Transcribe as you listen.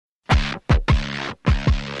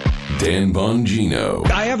Dan Bongino.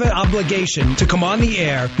 I have an obligation to come on the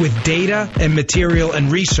air with data and material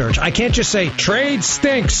and research. I can't just say, trade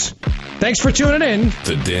stinks. Thanks for tuning in.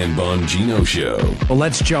 The Dan Bongino Show. Well,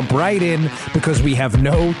 let's jump right in because we have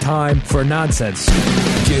no time for nonsense.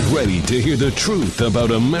 Get ready to hear the truth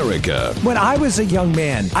about America. When I was a young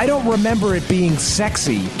man, I don't remember it being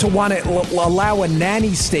sexy to want to allow a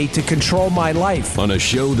nanny state to control my life. On a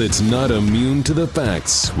show that's not immune to the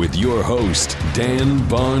facts with your host, Dan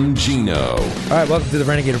Bongino. All right, welcome to the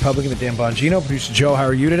Renegade Republican with Dan Bongino. Producer Joe, how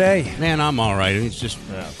are you today? Man, I'm all right. It's just...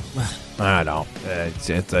 I know. It's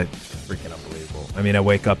freaking unbelievable. I mean, I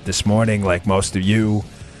wake up this morning like most of you,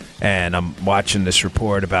 and I'm watching this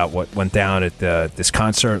report about what went down at this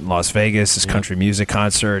concert in Las Vegas, this country music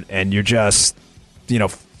concert, and you're just,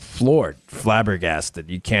 floored, flabbergasted.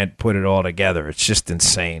 You can't put it all together. It's just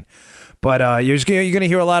insane. But you're going to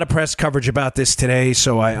hear a lot of press coverage about this today,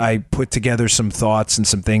 so I put together some thoughts and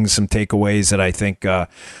some things, some takeaways that I think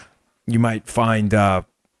you might find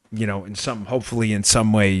hopefully in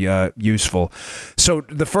some way useful. So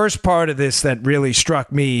the first part of this that really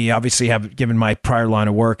struck me, obviously given my prior line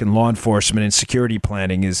of work in law enforcement and security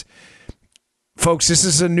planning, is, folks, this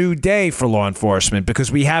is a new day for law enforcement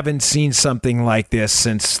because we haven't seen something like this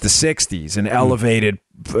since the 60s, an elevated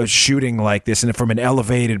shooting like this, and from an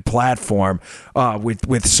elevated platform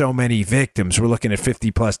with so many victims. We're looking at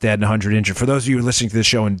 50 plus dead and 100 injured. For those of you who are listening to the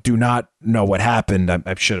show and do not know what happened,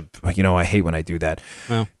 I should have, I hate when I do that.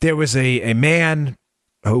 Well, there was a man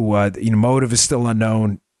who, motive is still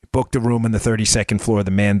unknown, booked a room on the 32nd floor of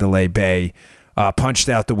the Mandalay Bay, punched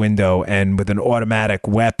out the window, and with an automatic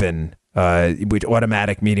weapon, with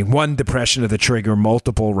automatic meaning one depression of the trigger,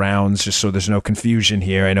 multiple rounds, just so there's no confusion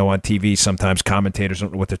here. I know on TV sometimes commentators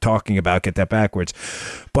don't know what they're talking about, get that backwards.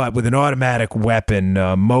 But with an automatic weapon,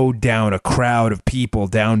 mowed down a crowd of people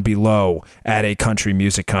down below at a country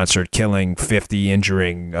music concert, killing 50,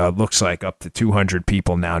 injuring, looks like up to 200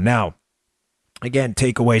 people now. Now, again,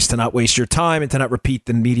 takeaways to not waste your time and to not repeat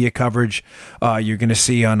the media coverage you're going to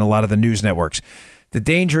see on a lot of the news networks. The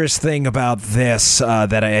dangerous thing about this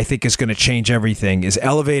that I think is going to change everything is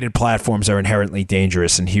elevated platforms are inherently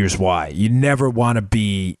dangerous, and here's why. You never want to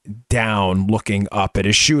be down looking up at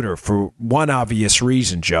a shooter for one obvious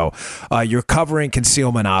reason, Joe. Your cover and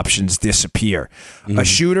concealment options disappear. A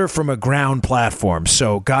shooter from a ground platform,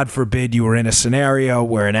 so God forbid you were in a scenario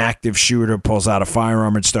where an active shooter pulls out a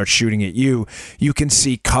firearm and starts shooting at you, you can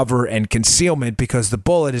see cover and concealment because the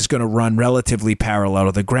bullet is going to run relatively parallel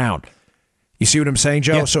to the ground. You see what I'm saying,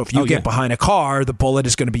 Joe? Yeah. So if you get behind a car, the bullet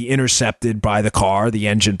is going to be intercepted by the car, the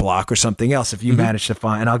engine block, or something else. If you manage to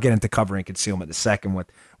find, and I'll get into cover and concealment in a second,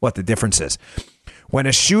 what the difference is. When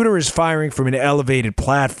a shooter is firing from an elevated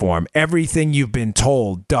platform, everything you've been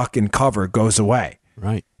told, duck and cover, goes away.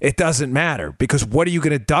 Right. It doesn't matter because what are you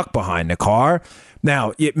going to duck behind? The car?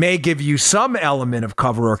 Now, it may give you some element of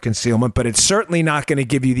cover or concealment, but it's certainly not going to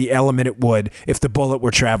give you the element it would if the bullet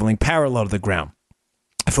were traveling parallel to the ground.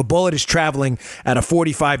 If a bullet is traveling at a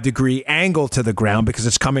 45-degree angle to the ground because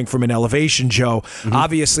it's coming from an elevation, Joe,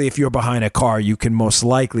 obviously if you're behind a car, you can most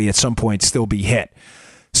likely at some point still be hit.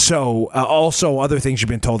 So also other things you've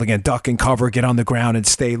been told, again, duck and cover, get on the ground and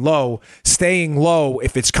stay low. Staying low,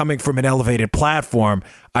 if it's coming from an elevated platform,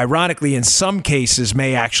 ironically, in some cases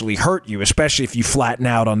may actually hurt you, especially if you flatten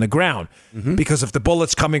out on the ground. Because if the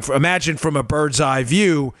bullet's coming from, imagine from a bird's eye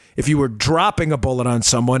view, if you were dropping a bullet on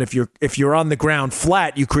someone, if you're on the ground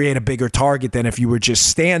flat, you create a bigger target than if you were just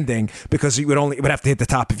standing, because it would have to hit the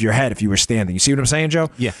top of your head if you were standing. You see what I'm saying, Joe?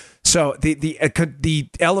 Yeah. So the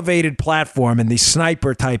elevated platform and the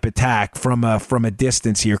sniper type attack from a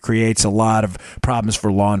distance here creates a lot of problems for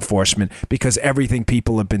law enforcement because everything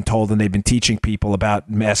people have been told and they've been teaching people about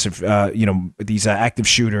massive, these active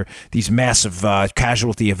shooter, these massive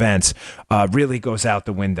casualty events really goes out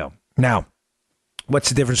the window. Now, what's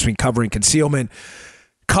the difference between cover and concealment?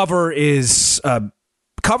 Cover is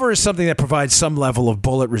something that provides some level of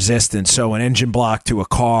bullet resistance. So an engine block to a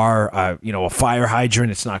car, a fire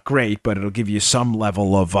hydrant, it's not great, but it'll give you some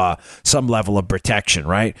level of protection,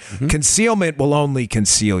 right? Concealment will only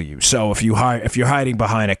conceal you. So if you're hiding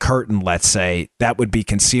behind a curtain, let's say, that would be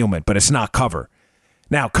concealment, but it's not cover.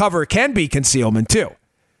 Now, cover can be concealment too.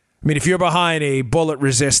 I mean, if you're behind a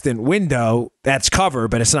bullet-resistant window, that's cover,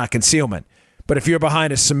 but it's not concealment. But if you're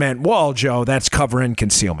behind a cement wall, Joe, that's cover and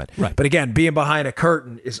concealment. Right. But again, being behind a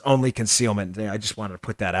curtain is only concealment. I just wanted to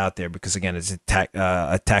put that out there because, again, it's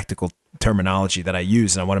a tactical terminology that I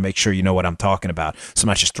use, and I want to make sure you know what I'm talking about. So I'm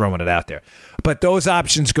not just throwing it out there. But those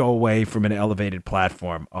options go away from an elevated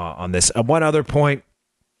platform on this. One other point.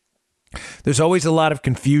 There's always a lot of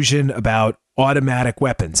confusion about automatic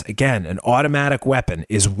weapons. Again, an automatic weapon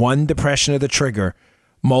is one depression of the trigger,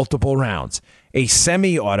 multiple rounds. A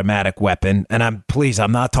semi-automatic weapon, and I'm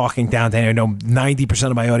not talking down to, I know 90%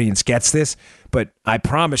 of my audience gets this, but I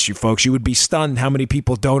promise you folks, you would be stunned how many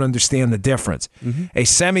people don't understand the difference. A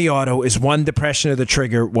semi-auto is one depression of the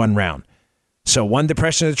trigger, one round. So one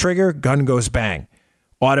depression of the trigger, gun goes bang.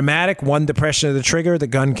 Automatic, one depression of the trigger, the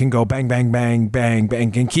gun can go bang, bang, bang, bang,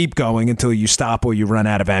 bang, can keep going until you stop or you run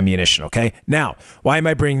out of ammunition, okay? Now, why am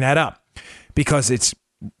I bringing that up? Because it's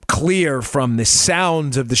clear from the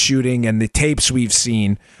sounds of the shooting and the tapes we've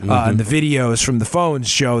seen and the videos from the phones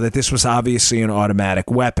show that this was obviously an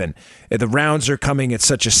automatic weapon. The rounds are coming at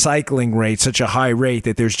such a cycling rate, such a high rate,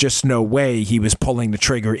 that there's just no way he was pulling the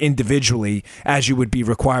trigger individually as you would be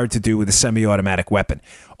required to do with a semi-automatic weapon.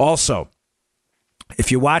 Also,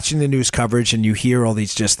 if you're watching the news coverage and you hear all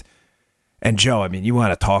these and Joe, I mean, you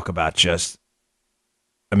want to talk about a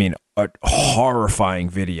horrifying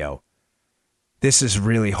video. This is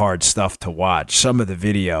really hard stuff to watch. Some of the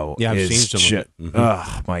video I've seen some of it.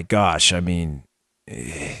 Oh, my gosh. I mean,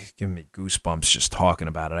 giving me goosebumps just talking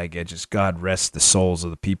about it. I get God rest the souls of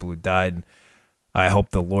the people who died. I hope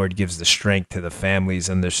the Lord gives the strength to the families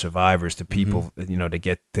and their survivors, to people, to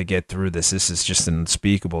get through this. This is just an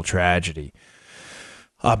unspeakable tragedy.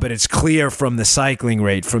 But it's clear from the cycling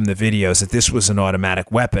rate from the videos that this was an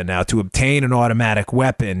automatic weapon. Now, to obtain an automatic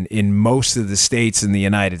weapon in most of the states in the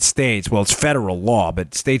United States, well, it's federal law,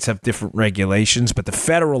 but states have different regulations. But the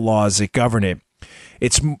federal laws that govern it,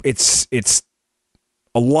 it's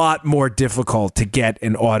a lot more difficult to get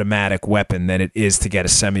an automatic weapon than it is to get a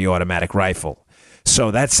semi-automatic rifle.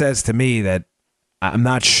 So that says to me that I'm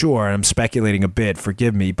not sure, I'm speculating a bit,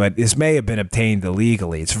 forgive me, but this may have been obtained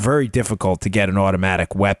illegally. It's very difficult to get an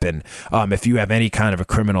automatic weapon if you have any kind of a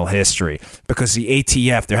criminal history, because the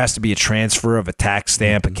ATF, there has to be a transfer of a tax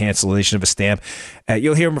stamp, a cancellation of a stamp.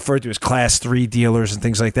 You'll hear them referred to as Class 3 dealers and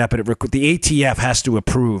things like that, but the ATF has to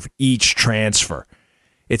approve each transfer.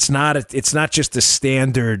 It's not just a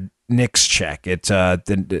standard NICS check. It's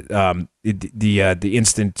the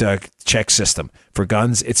instant check system for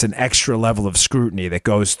guns. It's an extra level of scrutiny that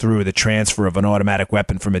goes through the transfer of an automatic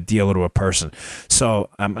weapon from a dealer to a person. So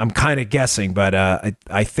I'm kind of guessing, but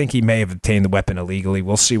I think he may have obtained the weapon illegally.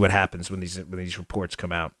 We'll see what happens when these reports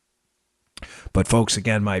come out. But folks,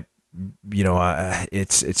 again,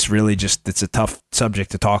 it's really it's a tough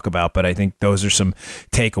subject to talk about, but I think those are some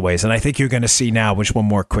takeaways. And I think you're going to see now, which one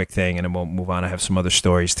more quick thing, and then we'll move on. I have some other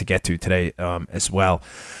stories to get to today as well.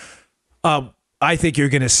 I think you're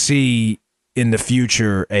going to see in the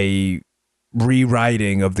future a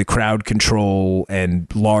rewriting of the crowd control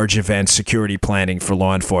and large event security planning for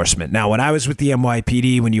law enforcement. Now, when I was with the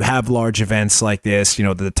NYPD, when you have large events like this,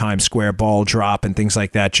 the Times Square ball drop and things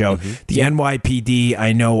like that, Joe, the NYPD,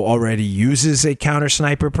 I know, already uses a counter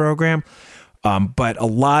sniper program. But a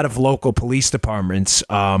lot of local police departments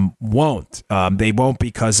won't. They won't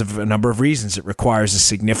because of a number of reasons. It requires a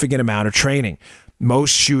significant amount of training.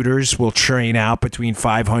 Most shooters will train out between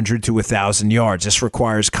 500 to 1,000 yards. This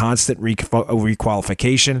requires constant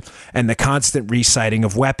requalification and the constant resighting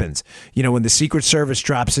of weapons. When the Secret Service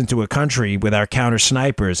drops into a country with our counter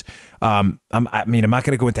snipers, I'm not going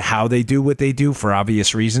to go into how they do what they do for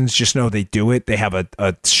obvious reasons. Just know they do it. They have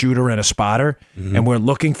a shooter and a spotter, and we're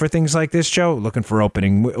looking for things like this, Joe, looking for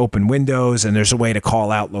open windows, and there's a way to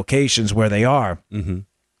call out locations where they are.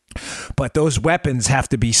 But those weapons have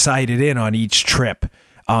to be sighted in on each trip.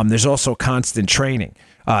 There's also constant training.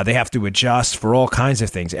 They have to adjust for all kinds of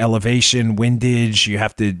things, elevation, windage. You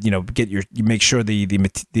have to, you make sure the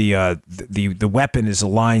weapon is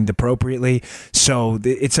aligned appropriately. So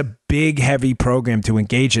it's a big, heavy program to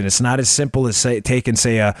engage in. It's not as simple as taking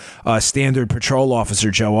a standard patrol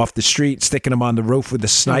officer, Joe, off the street, sticking him on the roof with a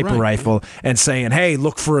sniper rifle and saying, "Hey,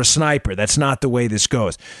 look for a sniper." That's not the way this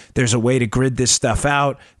goes. There's a way to grid this stuff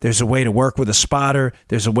out. There's a way to work with a spotter.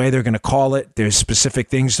 There's a way they're going to call it. There's specific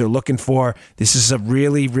things they're looking for. This is a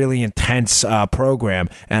really, really intense program,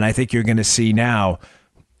 and I think you're going to see now,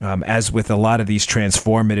 as with a lot of these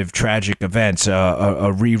transformative, tragic events,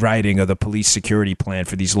 a rewriting of the police security plan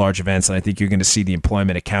for these large events, and I think you're going to see the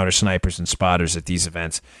employment of counter snipers and spotters at these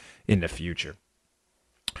events in the future.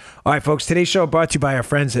 All right, folks, today's show brought to you by our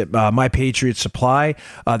friends at My Patriot Supply.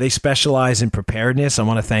 They specialize in preparedness. I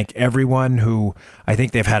want to thank everyone who, I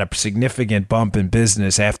think they've had a significant bump in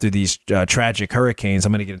business after these tragic hurricanes.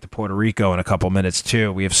 I'm going to get into Puerto Rico in a couple minutes,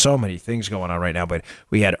 too. We have so many things going on right now, but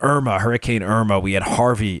we had Hurricane Irma, we had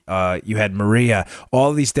Harvey, you had Maria,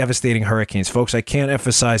 all these devastating hurricanes. Folks, I can't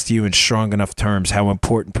emphasize to you in strong enough terms how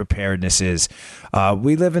important preparedness is.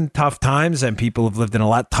 We live in tough times, and people have lived in a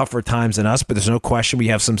lot tougher times than us, but there's no question we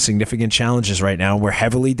have have some significant challenges right now. We're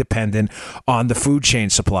heavily dependent on the food chain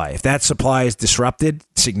supply. If that supply is disrupted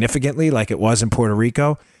significantly, like it was in Puerto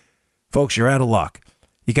Rico, folks, you're out of luck.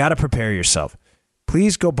 You got to prepare yourself.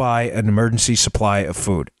 Please go buy an emergency supply of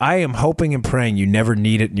food. I am hoping and praying you never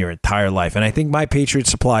need it in your entire life. And I think My Patriot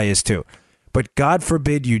Supply is too. But God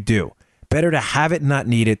forbid you do. Better to have it and not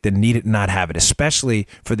need it than need it and not have it, especially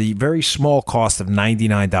for the very small cost of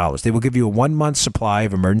 $99. They will give you a 1 month supply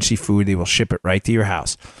of emergency food. They will ship it right to your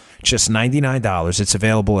house. Just $99. It's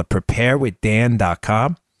available at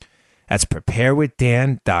preparewithdan.com. That's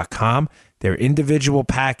preparewithdan.com. They're individual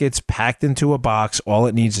packets packed into a box. All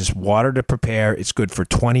it needs is water to prepare. It's good for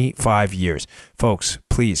 25 years. Folks,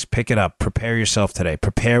 please pick it up. Prepare yourself today.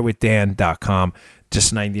 Preparewithdan.com.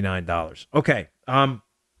 Just $99. Okay.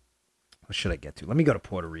 What should I get to? Let me go to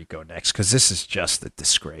Puerto Rico next because this is just a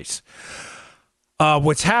disgrace.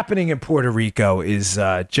 What's happening in Puerto Rico is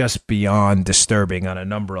just beyond disturbing on a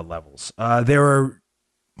number of levels. There are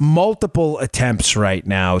multiple attempts right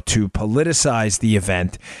now to politicize the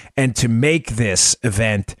event and to make this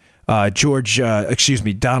event Donald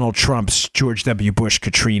Trump's George W. Bush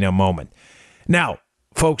Katrina moment. Now,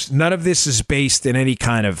 folks, none of this is based in any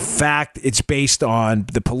kind of fact. It's based on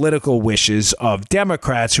the political wishes of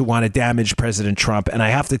Democrats who want to damage President Trump. And I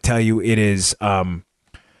have to tell you, it is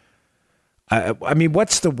I mean,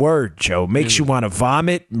 what's the word, Joe? Makes you want to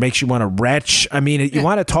vomit, makes you want to retch. I mean, you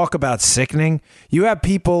want to talk about sickening? You have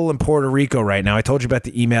people in Puerto Rico right now. I told you about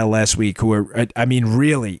the email last week who are, I mean,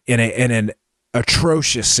 really in an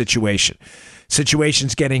atrocious situation.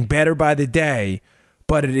 Situation's getting better by the day,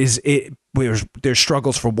 but there's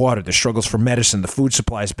struggles for water, there's struggles for medicine. The food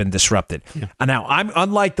supply has been disrupted. Yeah. And now,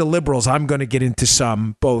 unlike the liberals, I'm going to get into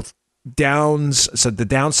some both the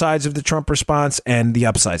downsides of the Trump response and the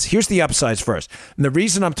upsides. Here's the upsides first. And the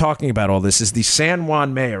reason I'm talking about all this is the San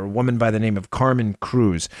Juan mayor, a woman by the name of Carmen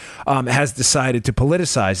Cruz, has decided to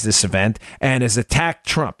politicize this event and has attacked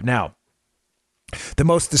Trump. Now, the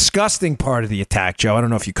most disgusting part of the attack, Joe, I don't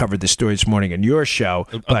know if you covered this story this morning on your show.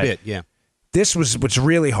 A bit, yeah. This was what's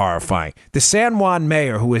really horrifying. The San Juan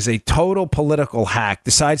mayor, who is a total political hack,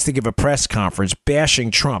 decides to give a press conference bashing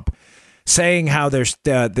Trump, saying how they're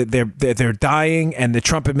dying and the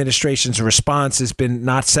Trump administration's response has been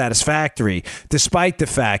not satisfactory, despite the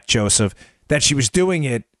fact, Joseph, that she was doing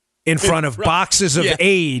it in front of boxes of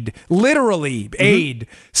aid, literally aid,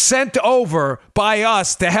 sent over by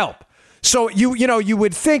us to help. So you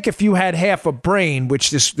would think if you had half a brain,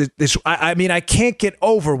 which I mean, I can't get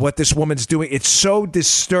over what this woman's doing. It's so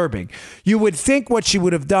disturbing. You would think what she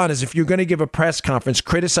would have done is if you're going to give a press conference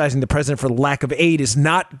criticizing the president for the lack of aid is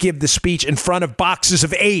not give the speech in front of boxes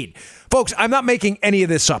of aid. Folks, I'm not making any of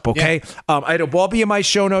this up, okay? Yeah. It'll all be in my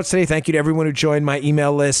show notes today. Thank you to everyone who joined my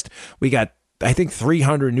email list. We got, I think,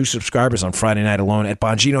 300 new subscribers on Friday night alone at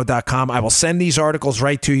Bongino.com. I will send these articles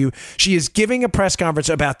right to you. She is giving a press conference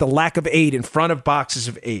about the lack of aid in front of boxes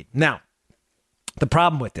of aid. Now, the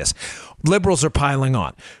problem with this, liberals are piling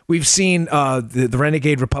on. We've seen the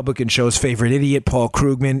renegade Republican show's favorite idiot, Paul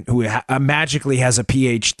Krugman, who magically has a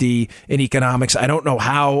PhD in economics. I don't know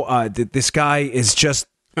how this guy is just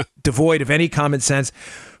devoid of any common sense.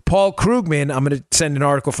 Paul Krugman, I'm going to send an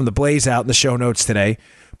article from The Blaze out in the show notes today.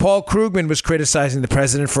 Paul Krugman was criticizing the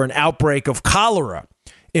president for an outbreak of cholera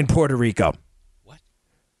in Puerto Rico. What?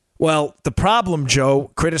 Well, the problem, Joe,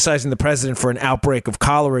 criticizing the president for an outbreak of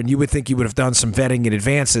cholera, and you would think you would have done some vetting in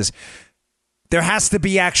advances. There has to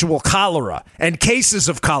be actual cholera and cases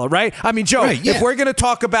of cholera, right? I mean, Joe, if we're going to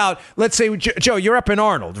talk about, let's say, Joe, you're up in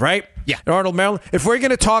Arnold, right? Yeah. In Arnold, Maryland. If we're going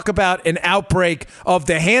to talk about an outbreak of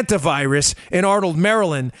the hantavirus in Arnold,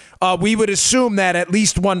 Maryland, we would assume that at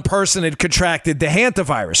least one person had contracted the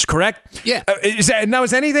hantavirus, correct? Yeah. Is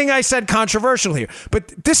anything I said controversial here?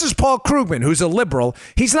 But this is Paul Krugman, who's a liberal.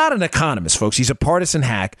 He's not an economist, folks. He's a partisan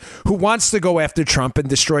hack who wants to go after Trump and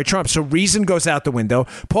destroy Trump. So reason goes out the window.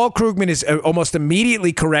 Paul Krugman is almost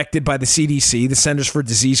immediately corrected by the CDC, the Centers for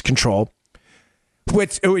Disease Control,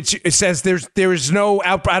 which it says there is no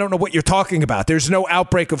outbreak. I don't know what you're talking about. There's no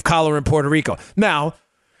outbreak of cholera in Puerto Rico. Now,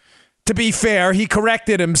 to be fair, he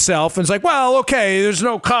corrected himself and was like, well, okay, there's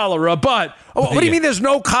no cholera, but what do you mean there's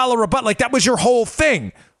no cholera, but like that was your whole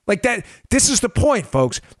thing? Like that. This is the point,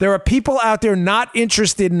 folks. There are people out there not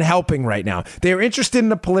interested in helping right now. They are interested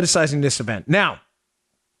in politicizing this event. Now,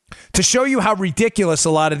 to show you how ridiculous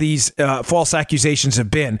a lot of these false accusations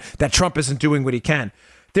have been that Trump isn't doing what he can,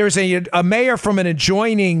 there's a mayor from an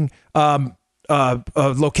adjoining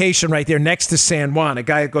location right there next to San Juan, a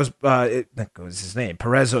guy that goes his name,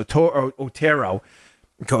 Perez Otero,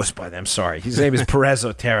 goes by them. Sorry. His name is Perez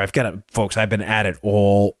Otero. Folks, I've been at it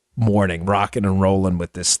all morning, rocking and rolling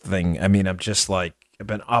with this thing. I mean, I'm just like, have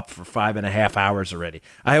been up for 5.5 hours already.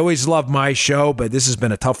 I always love my show, but this has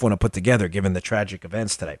been a tough one to put together given the tragic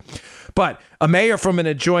events today. But a mayor from an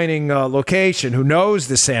adjoining location who knows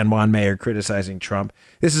the San Juan mayor criticizing Trump,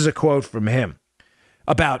 this is a quote from him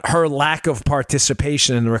about her lack of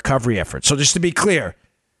participation in the recovery effort. So just to be clear,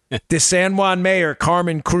 the San Juan mayor,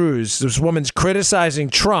 Carmen Cruz, this woman's criticizing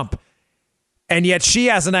Trump, and yet she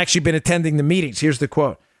hasn't actually been attending the meetings. Here's the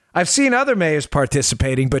quote. I've seen other mayors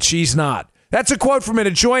participating, but she's not. That's a quote from an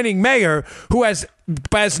adjoining mayor who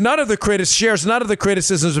shares none of the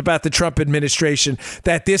criticisms about the Trump administration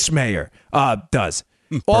that this mayor does.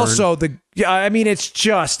 Also, it's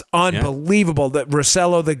just unbelievable that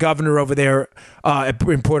Rossello, the governor over there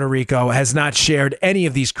in Puerto Rico, has not shared any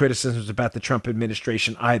of these criticisms about the Trump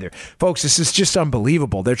administration either. Folks, this is just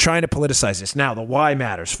unbelievable. They're trying to politicize this. Now, the why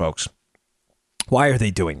matters, folks. Why are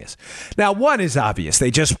they doing this? Now, one is obvious.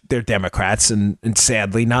 They're Democrats, and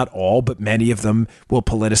sadly, not all, but many of them will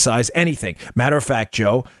politicize anything. Matter of fact,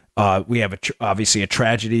 Joe, we have obviously a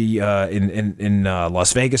tragedy in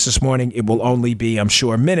Las Vegas this morning. It will only be, I'm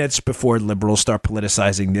sure, minutes before liberals start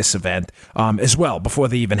politicizing this event as well, before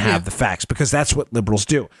they even have the facts, because that's what liberals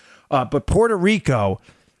do. But Puerto Rico,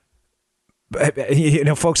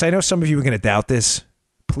 folks, I know some of you are going to doubt this.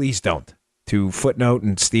 Please don't. To footnote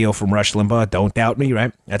and steal from Rush Limbaugh, don't doubt me,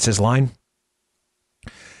 right? That's his line.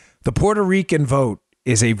 The Puerto Rican vote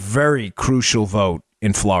is a very crucial vote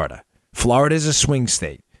in Florida. Florida is a swing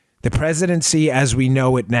state. The presidency, as we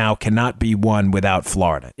know it now, cannot be won without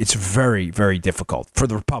Florida. It's very, very difficult for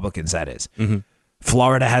the Republicans, that is. Mm-hmm.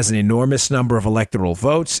 Florida has an enormous number of electoral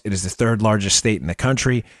votes. It is the third largest state in the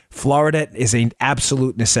country. Florida is an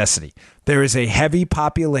absolute necessity. There is a heavy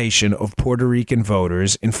population of Puerto Rican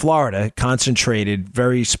voters in Florida, concentrated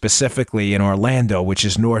very specifically in Orlando, which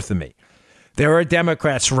is north of me. There are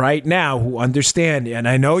Democrats right now who understand, and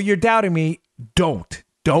I know you're doubting me, don't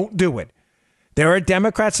do it. There are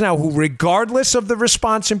Democrats now who, regardless of the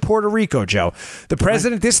response in Puerto Rico, Joe, the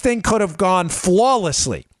president, this thing could have gone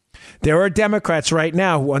flawlessly. There are Democrats right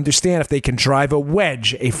now who understand if they can drive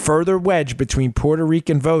a further wedge between Puerto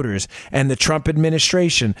Rican voters and the Trump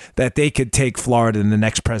administration, that they could take Florida in the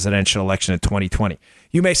next presidential election in 2020.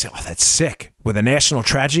 You may say, oh, that's sick. With a national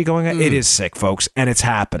tragedy going on, It is sick, folks, and it's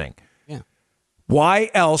happening. Yeah. Why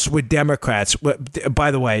else would Democrats, by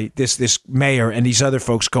the way, this mayor and these other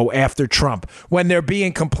folks go after Trump when they're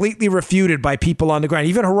being completely refuted by people on the ground?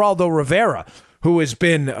 Even Geraldo Rivera, who has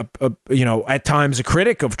been, at times a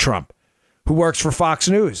critic of Trump, who works for Fox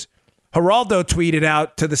News. Geraldo tweeted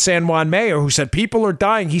out to the San Juan mayor who said, people are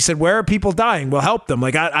dying. He said, where are people dying? We'll help them.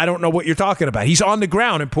 Like, I don't know what you're talking about. He's on the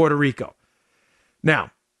ground in Puerto Rico. Now,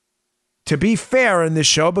 to be fair in this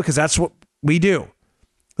show, because that's what we do,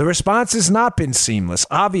 the response has not been seamless.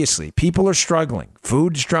 Obviously, people are struggling.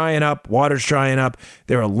 Food's drying up. Water's drying up.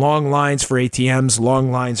 There are long lines for ATMs,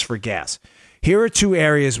 long lines for gas. Here are two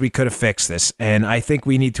areas we could have fixed this, and I think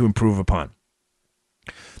we need to improve upon.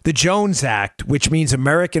 The Jones Act, which means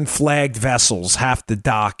American flagged vessels have to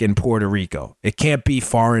dock in Puerto Rico. It can't be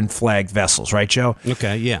foreign flagged vessels, right, Joe?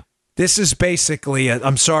 Okay, yeah. This is basically,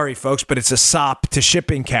 I'm sorry, folks, but it's a sop to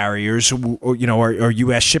shipping carriers, or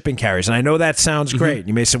U.S. shipping carriers. And I know that sounds great. Mm-hmm.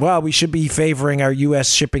 You may say, well, we should be favoring our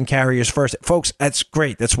U.S. shipping carriers first. Folks, that's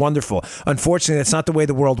great. That's wonderful. Unfortunately, that's not the way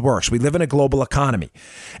the world works. We live in a global economy.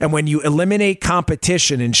 And when you eliminate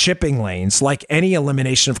competition in shipping lanes, like any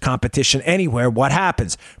elimination of competition anywhere, what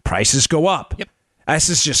happens? Prices go up. Yep. This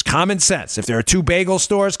is just common sense. If there are two bagel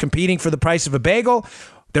stores competing for the price of a bagel,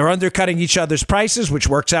 they're undercutting each other's prices, which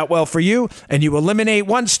works out well for you, and you eliminate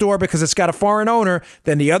one store because it's got a foreign owner,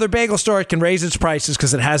 then the other bagel store can raise its prices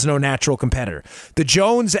because it has no natural competitor. The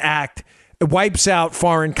Jones Act wipes out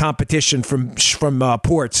foreign competition from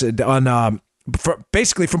ports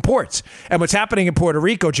basically from ports. And what's happening in Puerto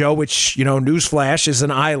Rico, Joe, which, newsflash, is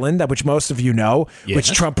an island, which most of you know, yes,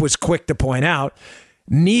 which Trump was quick to point out,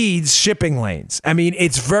 needs shipping lanes. I mean,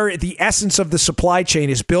 the essence of the supply chain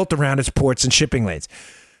is built around its ports and shipping lanes.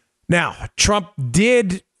 Now, Trump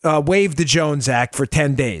did waive the Jones Act for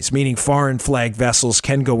 10 days, meaning foreign flagged vessels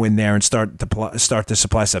can go in there and start to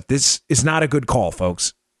supply stuff. This is not a good call,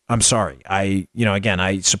 folks. I'm sorry. I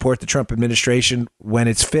support the Trump administration when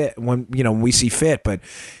it's fit, when we see fit, but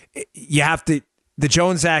you have to. The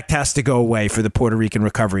Jones Act has to go away for the Puerto Rican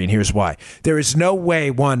recovery, and here's why. There is no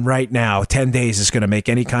way right now, 10 days is going to make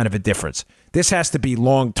any kind of a difference. This has to be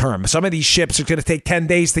long term. Some of these ships are going to take 10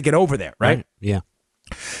 days to get over there, right? Yeah.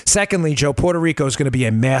 Secondly, Joe, Puerto Rico is going to be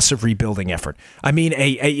a massive rebuilding effort. I mean,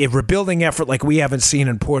 a rebuilding effort like we haven't seen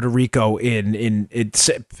in Puerto Rico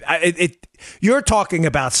you're talking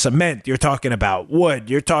about cement, you're talking about wood,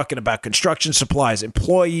 you're talking about construction supplies,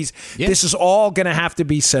 employees. Yeah. This is all going to have to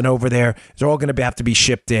be sent over there. It's all going to have to be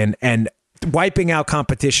shipped in, and wiping out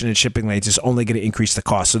competition in shipping lanes is only going to increase the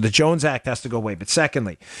cost. So the Jones Act has to go away. But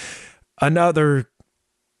secondly,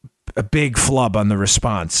 a big flub on the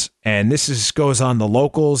response, and this goes on the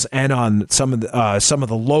locals and on some of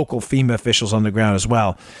the local FEMA officials on the ground as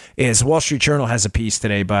well. Is Wall Street Journal has a piece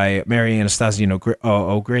today by Mary Anastasia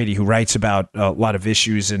O'Grady, who writes about a lot of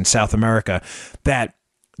issues in South America that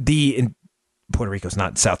Puerto Rico's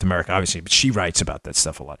not in South America, obviously, but she writes about that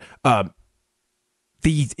stuff a lot.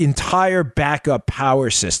 The entire backup power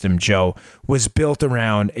system, Joe, was built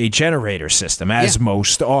around a generator system, as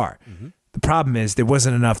most are. Mm-hmm. The problem is there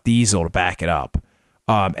wasn't enough diesel to back it up,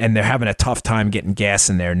 and they're having a tough time getting gas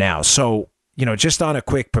in there now. So, just on a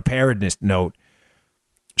quick preparedness note,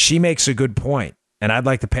 she makes a good point, and I'd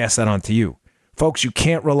like to pass that on to you. Folks, you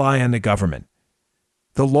can't rely on the government.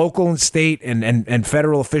 The local and state and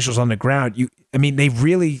federal officials on the ground, they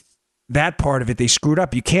really, that part of it, they screwed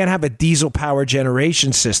up. You can't have a diesel power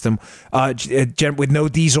generation system with no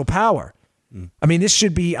diesel power. This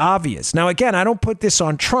should be obvious. Now, again, I don't put this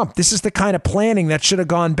on Trump. This is the kind of planning that should have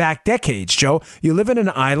gone back decades, Joe. You live in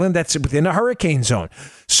an island that's within a hurricane zone.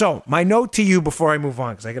 So my note to you before I move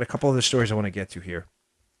on, because I got a couple other stories I want to get to here.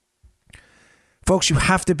 Folks, you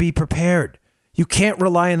have to be prepared. You can't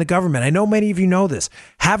rely on the government. I know many of you know this.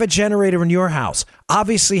 Have a generator in your house.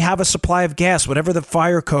 Obviously, have a supply of gas, whatever the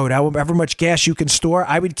fire code, however much gas you can store.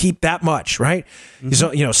 I would keep that much, right?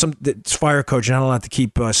 Mm-hmm. Some fire codes you're not allowed to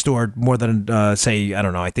keep stored more than, say, I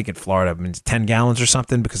don't know. I think in Florida, it's 10 gallons or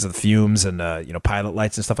something because of the fumes and pilot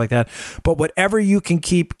lights and stuff like that. But whatever you can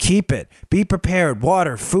keep it. Be prepared.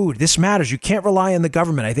 Water, food. This matters. You can't rely on the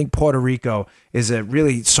government. I think Puerto Rico is a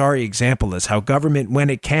really sorry example of this, how government, when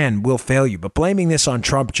it can, will fail you. But blaming this on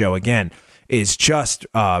Trump, Joe, again, is just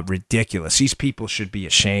ridiculous. These people should be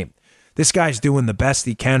ashamed. This guy's doing the best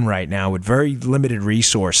he can right now with very limited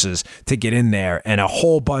resources to get in there and a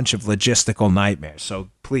whole bunch of logistical nightmares.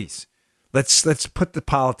 So please, let's put the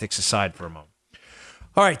politics aside for a moment.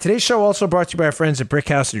 All right, today's show also brought to you by our friends at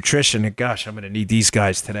Brickhouse Nutrition. And gosh, I'm going to need these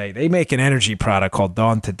guys today. They make an energy product called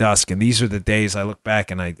Dawn to Dusk, and these are the days I look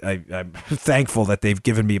back and I'm thankful that they've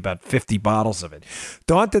given me about 50 bottles of it.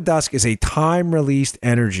 Dawn to Dusk is a time-released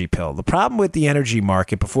energy pill. The problem with the energy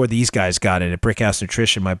market before these guys got in at Brickhouse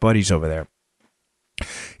Nutrition, my buddies over there,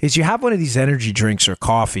 is you have one of these energy drinks or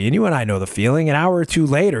coffee, and you and I know the feeling. An hour or two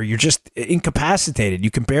later, you're just incapacitated. You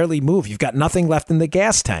can barely move. You've got nothing left in the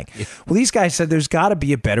gas tank. Yeah. Well, these guys said there's got to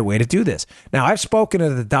be a better way to do this. Now, I've spoken to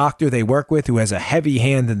the doctor they work with who has a heavy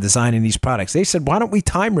hand in designing these products. They said, why don't we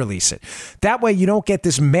time release it? That way you don't get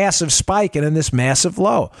this massive spike and then this massive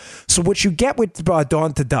low. So what you get with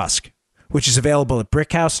Dawn to Dusk, which is available at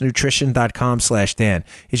brickhousenutrition.com/Dan,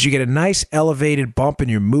 is you get a nice elevated bump in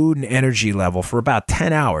your mood and energy level for about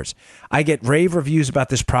 10 hours. I get rave reviews about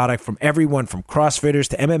this product from everyone from CrossFitters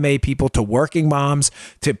to MMA people to working moms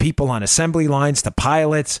to people on assembly lines to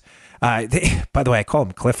pilots. By the way, I call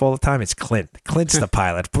him Cliff all the time. It's Clint. Clint's the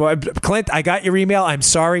pilot. Clint, I got your email. I'm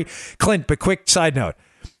sorry. Clint, but quick side note.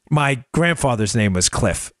 My grandfather's name was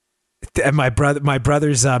Cliff. And my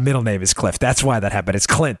brother's middle name is Cliff. That's why that happened. It's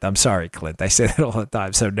Clint. I'm sorry, Clint. I say that all the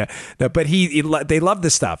time. So no, but they love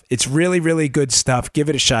this stuff. It's really, really good stuff. Give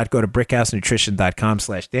it a shot. Go to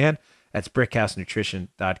brickhousenutrition.com/Dan. That's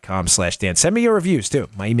brickhousenutrition.com/Dan. Send me your reviews too.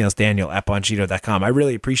 My email is daniel@bongino.com. I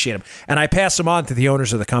really appreciate them. And I pass them on to the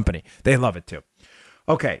owners of the company. They love it too.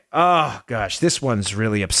 Okay. Oh, gosh, this one's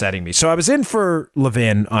really upsetting me. So I was in for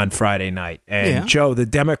Levin on Friday night. And Joe, the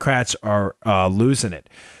Democrats are losing it.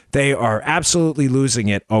 They are absolutely losing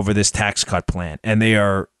it over this tax cut plan. And they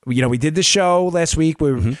are, we did the show last week.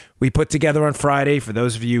 We put together on Friday. For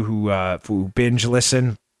those of you who binge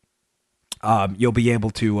listen, you'll be able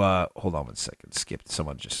to, hold on one second, skip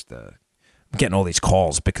someone just, I'm getting all these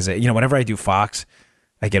calls because, whenever I do Fox,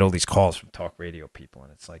 I get all these calls from talk radio people,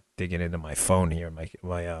 and it's like digging into my phone here, my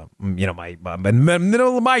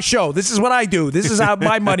middle of my show. This is what I do. This is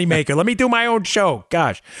my moneymaker. Let me do my own show.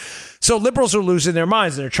 Gosh. So liberals are losing their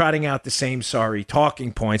minds, and they're trotting out the same sorry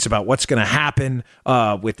talking points about what's going to happen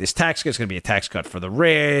with this tax cut. It's going to be a tax cut for the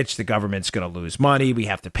rich. The government's going to lose money. We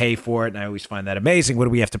have to pay for it, and I always find that amazing. What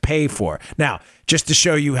do we have to pay for? Now, just to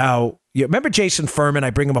show you how You remember Jason Furman? I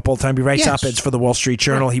bring him up all the time. He writes op-eds for the Wall Street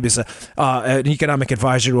Journal. Right. He was an economic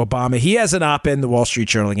advisor to Obama. He has an op-ed in the Wall Street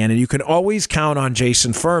Journal again, and you can always count on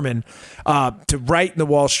Jason Furman to write in the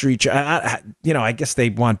Wall Street Journal. I guess they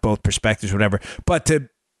want both perspectives, whatever, but to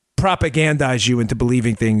propagandize you into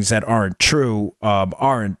believing things that aren't true,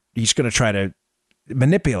 he's going to try to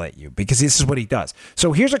manipulate you because this is what he does.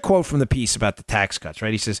 So here's a quote from the piece about the tax cuts,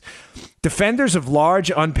 right? He says, defenders of large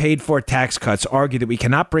unpaid for tax cuts argue that we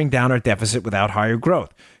cannot bring down our deficit without higher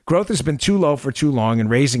growth. Growth has been too low for too long and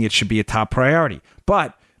raising it should be a top priority.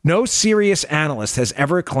 But no serious analyst has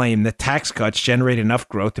ever claimed that tax cuts generate enough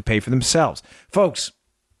growth to pay for themselves. Folks,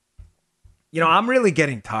 I'm really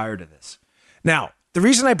getting tired of this. Now, the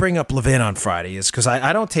reason I bring up Levin on Friday is because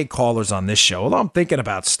I don't take callers on this show, although I'm thinking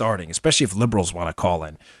about starting, especially if liberals want to call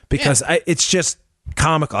in, because it's just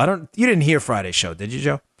comical. You didn't hear Friday's show, did you,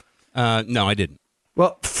 Joe? No, I didn't.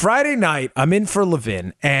 Well, Friday night, I'm in for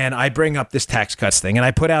Levin, and I bring up this tax cuts thing, and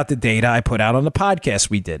I put out the data I put out on the podcast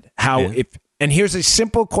we did. And here's a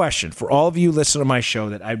simple question for all of you listening to my show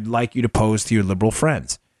that I'd like you to pose to your liberal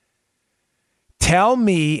friends. Tell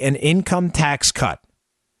me an income tax cut,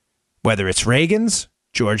 whether it's Reagan's,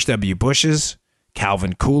 George W. Bush's,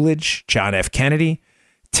 Calvin Coolidge, John F. Kennedy,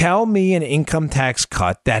 tell me an income tax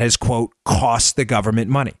cut that has, quote, cost the government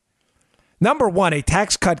money. Number one, a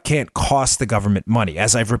tax cut can't cost the government money.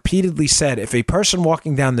 As I've repeatedly said, if a person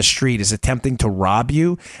walking down the street is attempting to rob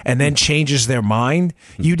you and then changes their mind,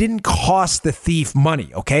 you didn't cost the thief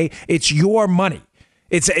money, okay? It's your money.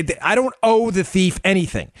 I don't owe the thief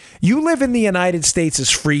anything. You live in the United States as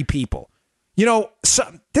free people.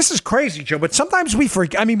 This is crazy, Joe, but sometimes we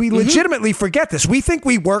forget. I mean, we legitimately forget this. We think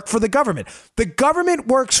we work for the government. The government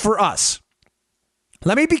works for us.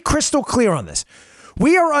 Let me be crystal clear on this.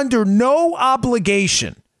 We are under no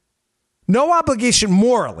obligation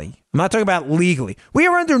morally. I'm not talking about legally. We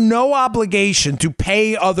are under no obligation to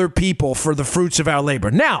pay other people for the fruits of our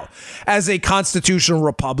labor. Now, as a constitutional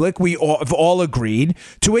republic, we have all agreed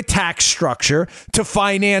to a tax structure to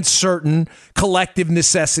finance certain collective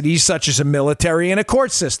necessities such as a military and a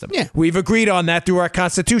court system. Yeah. We've agreed on that through our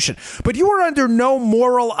Constitution. But you are under no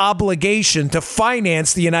moral obligation to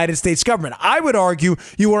finance the United States government. I would argue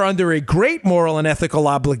you are under a great moral and ethical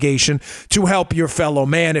obligation to help your fellow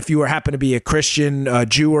man if you happen to be a Christian,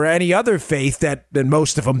 Jew, or any other faith that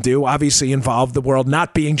most of them do, obviously involve the world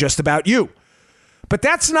not being just about you. But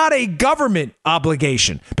that's not a government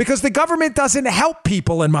obligation because the government doesn't help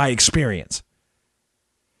people in my experience.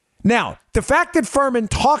 Now, the fact that Furman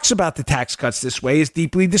talks about the tax cuts this way is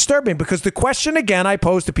deeply disturbing because the question again I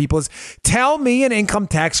pose to people is, tell me an income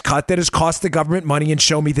tax cut that has cost the government money and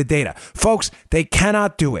show me the data. Folks, they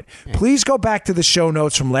cannot do it. Please go back to the show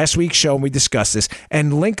notes from last week's show and we discussed this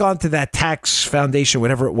and link onto that tax foundation,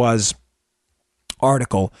 whatever it was,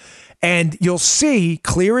 article. And you'll see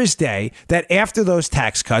clear as day that after those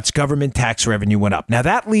tax cuts, government tax revenue went up. Now,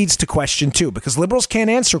 that leads to question 2, because liberals can't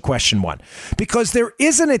answer question 1, because there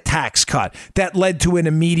isn't a tax cut that led to an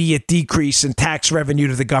immediate decrease in tax revenue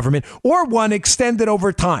to the government or one extended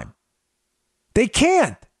over time. They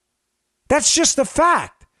can't. That's just a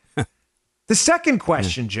fact. The second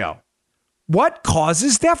question, Joe, what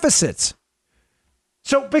causes deficits?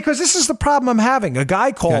 So, because this is the problem I'm having. A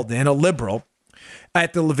guy called in, a liberal,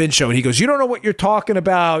 at the Levin show, and he goes, you don't know what you're talking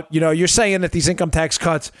about. You're saying that these income tax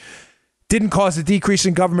cuts didn't cause a decrease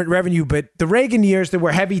in government revenue, but the Reagan years, there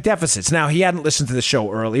were heavy deficits. Now, he hadn't listened to the show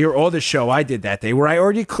earlier or the show I did that day where I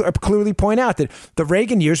already clearly point out that the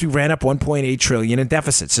Reagan years, we ran up $1.8 trillion in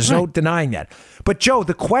deficits. There's no denying that. But, Joe,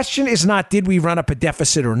 the question is not did we run up a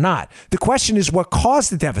deficit or not. The question is what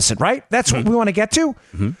caused the deficit, right? That's what we want to get to.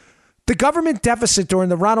 Mm-hmm. The government deficit during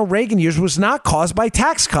the Ronald Reagan years was not caused by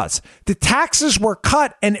tax cuts. The taxes were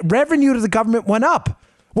cut and revenue to the government went up.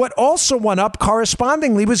 What also went up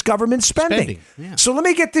correspondingly was government spending. Yeah. So let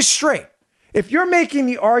me get this straight. If you're making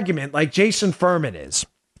the argument like Jason Furman is,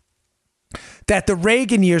 that the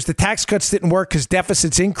Reagan years, the tax cuts didn't work because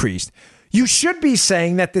deficits increased, you should be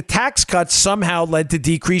saying that the tax cuts somehow led to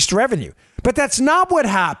decreased revenue. But that's not what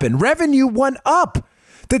happened. Revenue went up.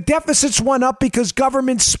 The deficits went up because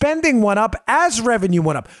government spending went up as revenue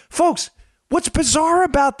went up. Folks, what's bizarre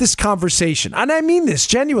about this conversation, and I mean this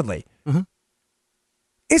genuinely,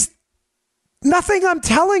 is nothing I'm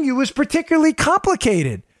telling you is particularly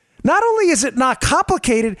complicated. Not only is it not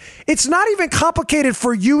complicated, it's not even complicated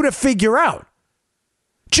for you to figure out.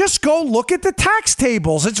 Just go look at the tax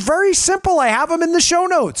tables. It's very simple. I have them in the show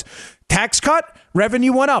notes. Tax cut,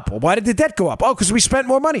 revenue went up. Well, why did the debt go up? Oh, because we spent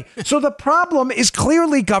more money. So the problem is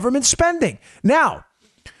clearly government spending. Now,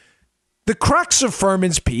 The crux of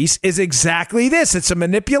Furman's piece is exactly this. It's a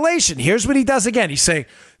manipulation. Here's what he does again. He's saying,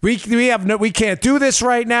 we can't do this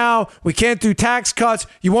right now. We can't do tax cuts.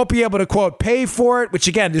 You won't be able to, quote, pay for it, which,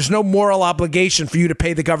 again, there's no moral obligation for you to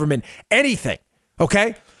pay the government anything,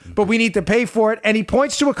 okay? But we need to pay for it. And he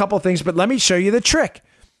points to a couple things, but let me show you the trick.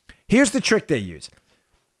 Here's the trick they use.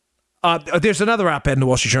 There's another op-ed in the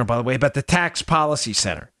Wall Street Journal, by the way, about the Tax Policy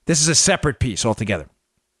Center. This is a separate piece altogether.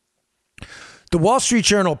 The Wall Street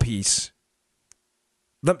Journal piece,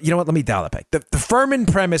 you know what? Let me dial that back. The Furman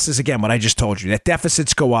premise is, again, what I just told you, that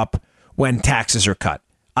deficits go up when taxes are cut.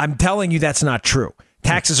 I'm telling you that's not true.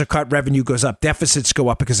 Taxes are cut, revenue goes up, deficits go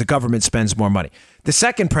up because the government spends more money. The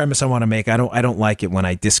second premise I want to make, I don't like it when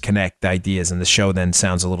I disconnect ideas and the show then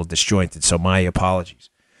sounds a little disjointed, so my apologies.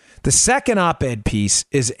 The second op-ed piece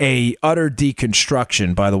is a utter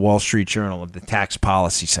deconstruction by the Wall Street Journal of the Tax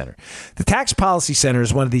Policy Center. The Tax Policy Center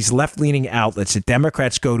is one of these left-leaning outlets that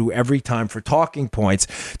Democrats go to every time for talking points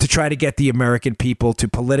to try to get the American people to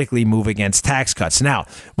politically move against tax cuts. Now,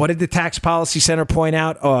 what did the Tax Policy Center point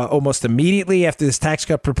out almost immediately after this tax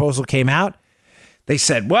cut proposal came out? They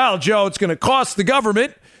said, well, Joe, it's going to cost the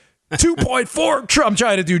government $2.4 I'm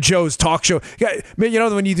trying to do Joe's talk show. You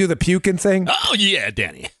know when you do the puking thing? Oh, yeah,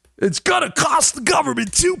 Danny. It's going to cost the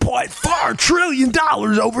government $2.4 trillion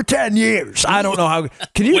over 10 years. I don't know how.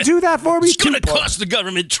 Can you do that for me? It's going to cost the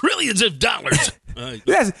government trillions of dollars.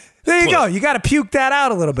 Yes, there you go. You got to puke that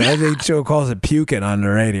out a little bit. I think Joe calls it puking on the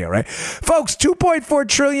radio, right? Folks, $2.4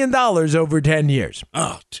 trillion over 10 years.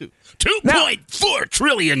 Oh, $2.4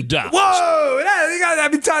 trillion. Whoa!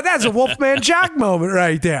 That's a Wolfman Jack moment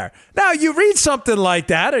right there. Now, you read something like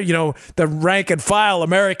that, or, the rank and file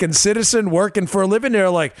American citizen working for a living, they're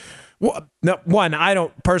like, I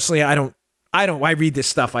read this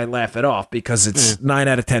stuff, I laugh it off because it's 9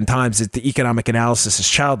 out of 10 times that the economic analysis is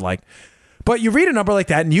childlike. But you read a number like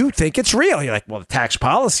that and you think it's real. You're like, well, the Tax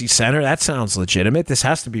Policy Center, that sounds legitimate. This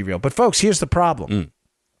has to be real. But folks, here's the problem.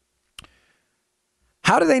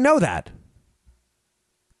 How do they know that?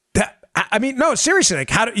 No, seriously, like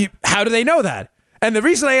how do they know that? And the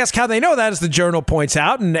reason I ask how they know that is the Journal points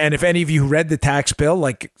out, and if any of you who read the tax bill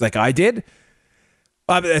like I did,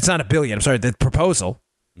 it's not $1 billion, I'm sorry, the proposal,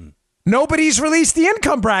 nobody's released the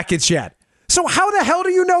income brackets yet. So how the hell do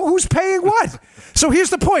you know who's paying what? So here's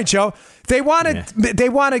the point, Joe. They want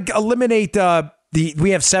to eliminate we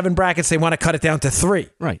have 7 brackets. They want to cut it down to 3.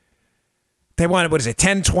 Right. They want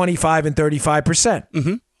 10, 25, and 35%.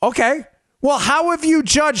 Mm-hmm. Okay. Well, how have you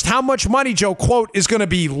judged how much money, Joe, quote, is going to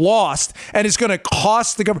be lost and is going to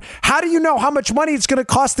cost the government? How do you know how much money it's going to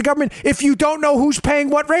cost the government if you don't know who's paying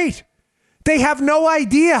what rate? They have no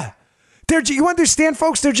idea. You understand,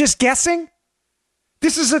 folks? They're just guessing.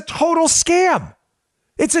 This is a total scam.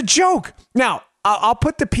 It's a joke. Now, I'll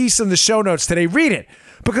put the piece in the show notes today. Read it.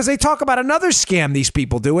 Because they talk about another scam these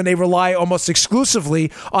people do, and they rely almost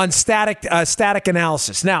exclusively on static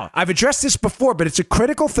analysis. Now, I've addressed this before, but it's a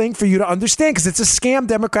critical thing for you to understand because it's a scam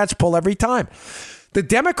Democrats pull every time. The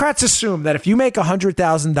Democrats assume that if you make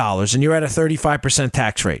 $100,000 and you're at a 35%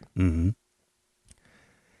 tax rate, and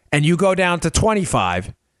you go down to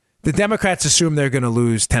 25%, the Democrats assume they're going to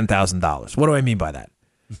lose $10,000. What do I mean by that?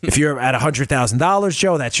 If you're at $100,000,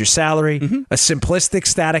 Joe, that's your salary. A simplistic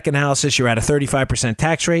static analysis, you're at a 35%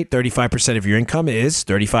 tax rate. 35% of your income is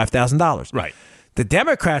 $35,000. Right. The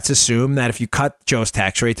Democrats assume that if you cut Joe's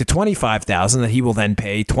tax rate to $25,000, that he will then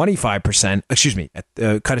pay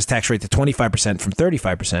 25%, cut his tax rate to 25% from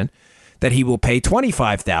 35%, that he will pay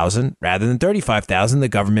 $25,000 rather than $35,000. The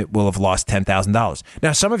government will have lost $10,000.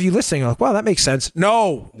 Now, some of you listening are like, well, that makes sense.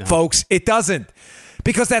 No, folks, it doesn't.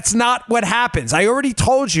 Because that's not what happens. I already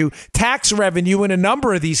told you tax revenue in a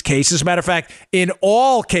number of these cases, matter of fact, in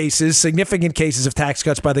all cases, significant cases of tax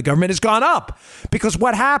cuts by the government has gone up. Because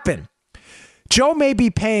what happened? Joe may be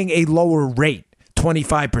paying a lower rate,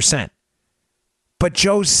 25%. But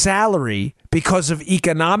Joe's salary, because of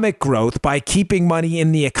economic growth, by keeping money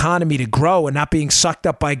in the economy to grow and not being sucked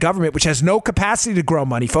up by government, which has no capacity to grow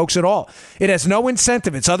money, folks, at all. It has no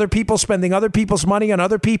incentive. It's other people spending other people's money on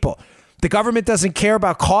other people. The government doesn't care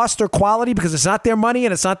about cost or quality because it's not their money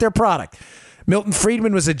and it's not their product. Milton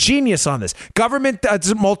Friedman was a genius on this. Government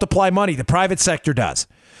doesn't multiply money. The private sector does.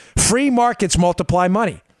 Free markets multiply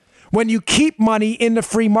money. When you keep money in the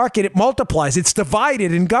free market, it multiplies. It's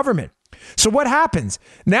divided in government. So what happens?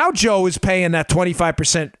 Now Joe is paying that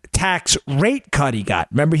 25% tax rate cut he got.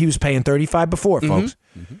 Remember, he was paying 35% before, folks.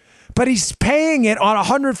 But he's paying it on a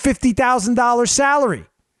 $150,000 salary,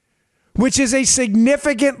 which is a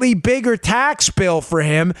significantly bigger tax bill for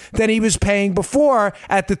him than he was paying before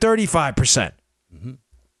at the 35%.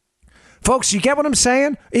 Folks, you get what I'm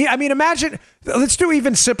saying? I mean, imagine, let's do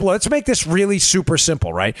even simpler. Let's make this really super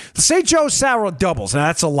simple, right? Say Joe Sauer doubles. Now,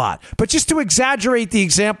 that's a lot. But just to exaggerate the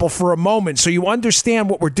example for a moment so you understand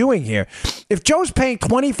what we're doing here, if Joe's paying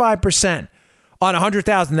 25% on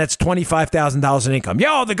 $100,000, that's $25,000 in income.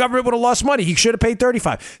 Yo, the government would have lost money. He should have paid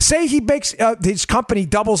 $35,000. Say he makes his company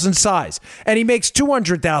doubles in size and he makes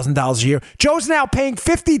 $200,000 a year. Joe's now paying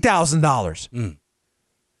 $50,000.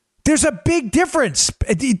 There's a big difference.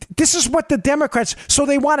 This is what the Democrats, so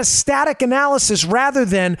they want a static analysis rather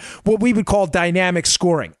than what we would call dynamic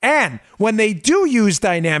scoring. And when they do use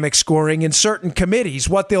dynamic scoring in certain committees,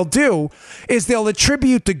 what they'll do is they'll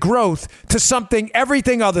attribute the growth to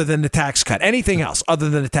everything other than the tax cut, anything else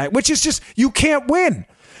other than the tax, which is just, you can't win.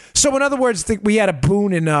 So in other words, we had a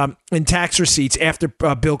boon in tax receipts after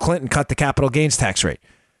Bill Clinton cut the capital gains tax rate.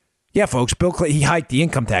 Yeah, folks, Bill Clinton, he hiked the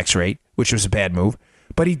income tax rate, which was a bad move.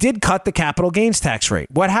 But he did cut the capital gains tax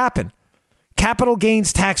rate. What happened? Capital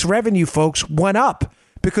gains tax revenue, folks, went up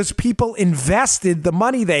because people invested the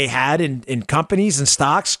money they had in companies and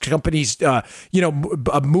stocks. Companies,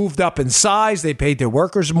 moved up in size. They paid their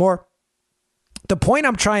workers more. The point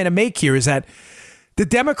I'm trying to make here is that the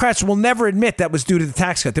Democrats will never admit that was due to the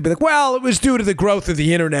tax cut. They'll be like, well, it was due to the growth of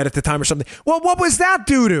the internet at the time or something. Well, what was that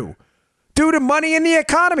due to? Due to money in the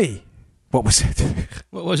economy. What was it?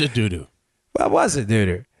 What was it due to? What was it due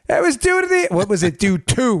to? It was due to what was it due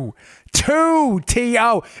to?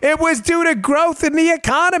 T-O. It was due to growth in the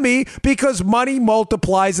economy because money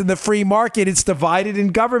multiplies in the free market. It's divided in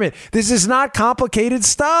government. This is not complicated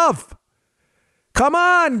stuff. Come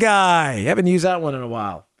on, guy. Haven't used that one in a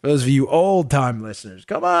while. For those of you old-time listeners,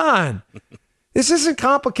 come on. This isn't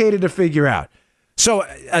complicated to figure out. So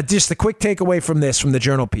just a quick takeaway from the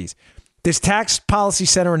Journal piece. This tax policy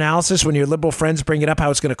center analysis, when your liberal friends bring it up,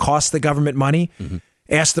 how it's going to cost the government money,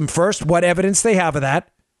 ask them first what evidence they have of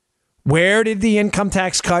that. Where did the income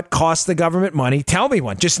tax cut cost the government money? Tell me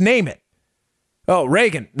one. Just name it. Oh,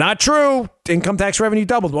 Reagan. Not true. Income tax revenue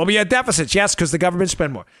doubled. Well, we had deficits. Yes, because the government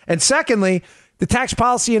spent more. And secondly, the tax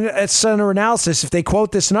policy center analysis, if they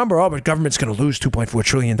quote this number, but the government's going to lose $2.4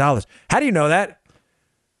 trillion. How do you know that?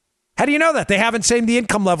 How do you know that? They haven't said the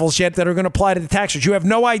income levels yet that are going to apply to the tax rates. You have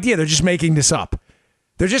no idea. They're just making this up.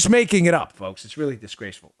 They're just making it up, folks. It's really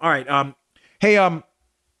disgraceful. All right.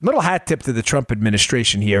 Little hat tip to the Trump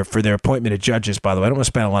administration here for their appointment of judges, by the way. I don't want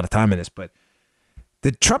to spend a lot of time on this, but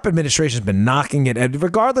the Trump administration has been knocking it. And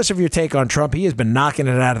regardless of your take on Trump, he has been knocking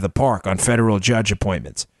it out of the park on federal judge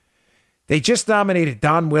appointments. They just nominated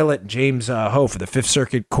Don Willett and James Ho for the Fifth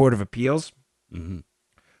Circuit Court of Appeals. Mm-hmm.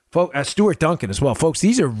 Stuart Duncan as well. Folks,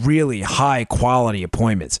 these are really high-quality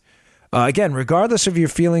appointments. Again, regardless of your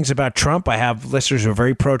feelings about Trump, I have listeners who are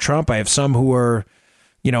very pro-Trump. I have some who are,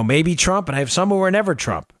 maybe Trump, and I have some who are never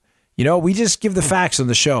Trump. We just give the facts on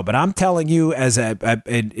the show. But I'm telling you as an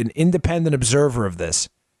independent observer of this,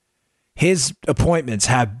 his appointments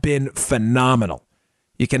have been phenomenal.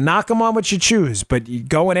 You can knock him on what you choose, but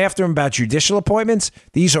going after him about judicial appointments,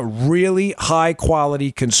 these are really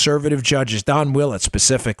high-quality conservative judges, Don Willett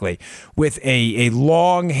specifically, with a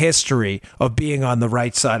long history of being on the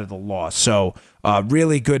right side of the law. So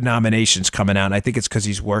really good nominations coming out, and I think it's because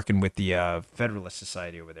he's working with the Federalist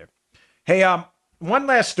Society over there. Hey, one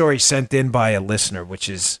last story sent in by a listener, which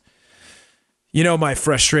is, my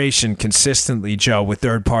frustration consistently, Joe, with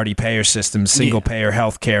third-party payer systems, single-payer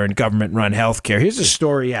healthcare, and government-run healthcare. Here's a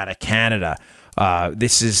story out of Canada.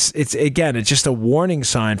 It's just a warning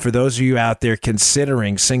sign for those of you out there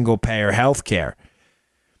considering single-payer healthcare.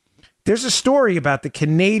 There's a story about the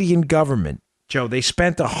Canadian government, Joe. They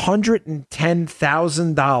spent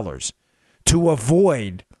 $110,000 to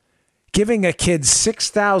avoid giving a kid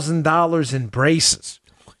 $6,000 in braces.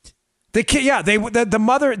 The kid,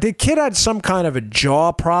 the kid had some kind of a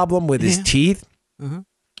jaw problem with his teeth. Mm-hmm.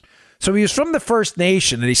 So he was from the First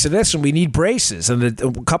Nation, and he said, listen, we need braces. And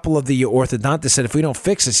a couple of the orthodontists said, if we don't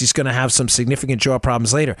fix this, he's going to have some significant jaw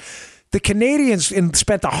problems later. The Canadians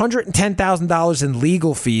spent $110,000 in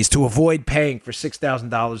legal fees to avoid paying for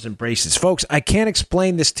 $6,000 in braces. Folks, I can't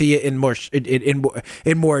explain this to you in more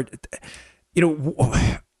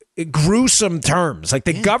gruesome terms. Like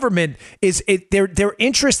the government their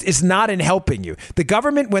interest is not in helping you. The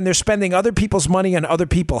government, when they're spending other people's money on other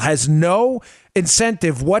people, has no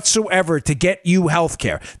incentive whatsoever to get you health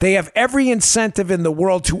care. They have every incentive in the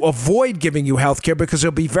world to avoid giving you health care because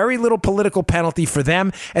there'll be very little political penalty for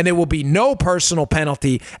them and there will be no personal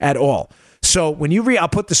penalty at all. So when you I'll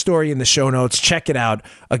put the story in the show notes. Check it out.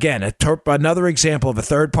 Again, another example of a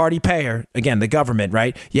third-party payer. Again, the government,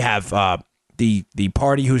 right? You have the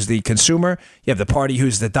party who's the consumer, you have the party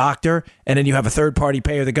who's the doctor, and then you have a third party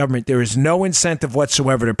payer, the government. There is no incentive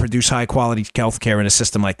whatsoever to produce high quality health care in a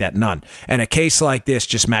system like that. None. And a case like this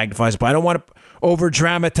just magnifies it. But I don't want to over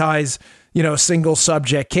dramatize, single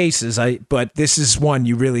subject cases. But this is one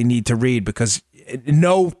you really need to read, because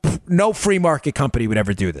no free market company would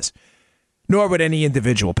ever do this. Nor would any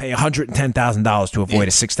individual pay $110,000 to avoid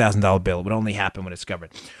a $6,000 bill. It would only happen when it's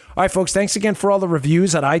governed. All right, folks, thanks again for all the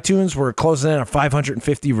reviews on iTunes. We're closing in on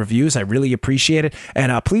 550 reviews. I really appreciate it.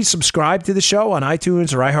 And please subscribe to the show on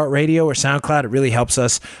iTunes or iHeartRadio or SoundCloud. It really helps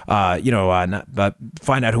us,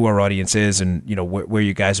 find out who our audience is and, where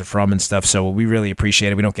you guys are from and stuff. So we really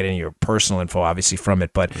appreciate it. We don't get any of your personal info, obviously, from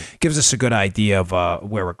it, but it gives us a good idea of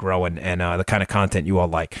where we're growing and the kind of content you all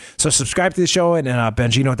like. So subscribe to the show at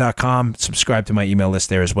Bongino.com. Subscribe to my email list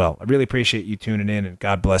there as well. I really appreciate you tuning in, and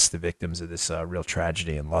God bless the victims of this real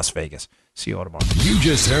tragedy in Las Vegas. See you all tomorrow. You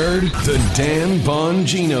just heard the Dan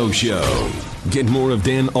Bongino Show. Get more of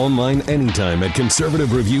Dan online anytime at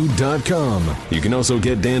conservativereview.com. You can also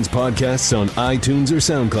get Dan's podcasts on iTunes or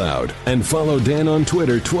SoundCloud. And follow Dan on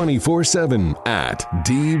Twitter 24/7 at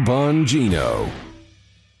DBongino.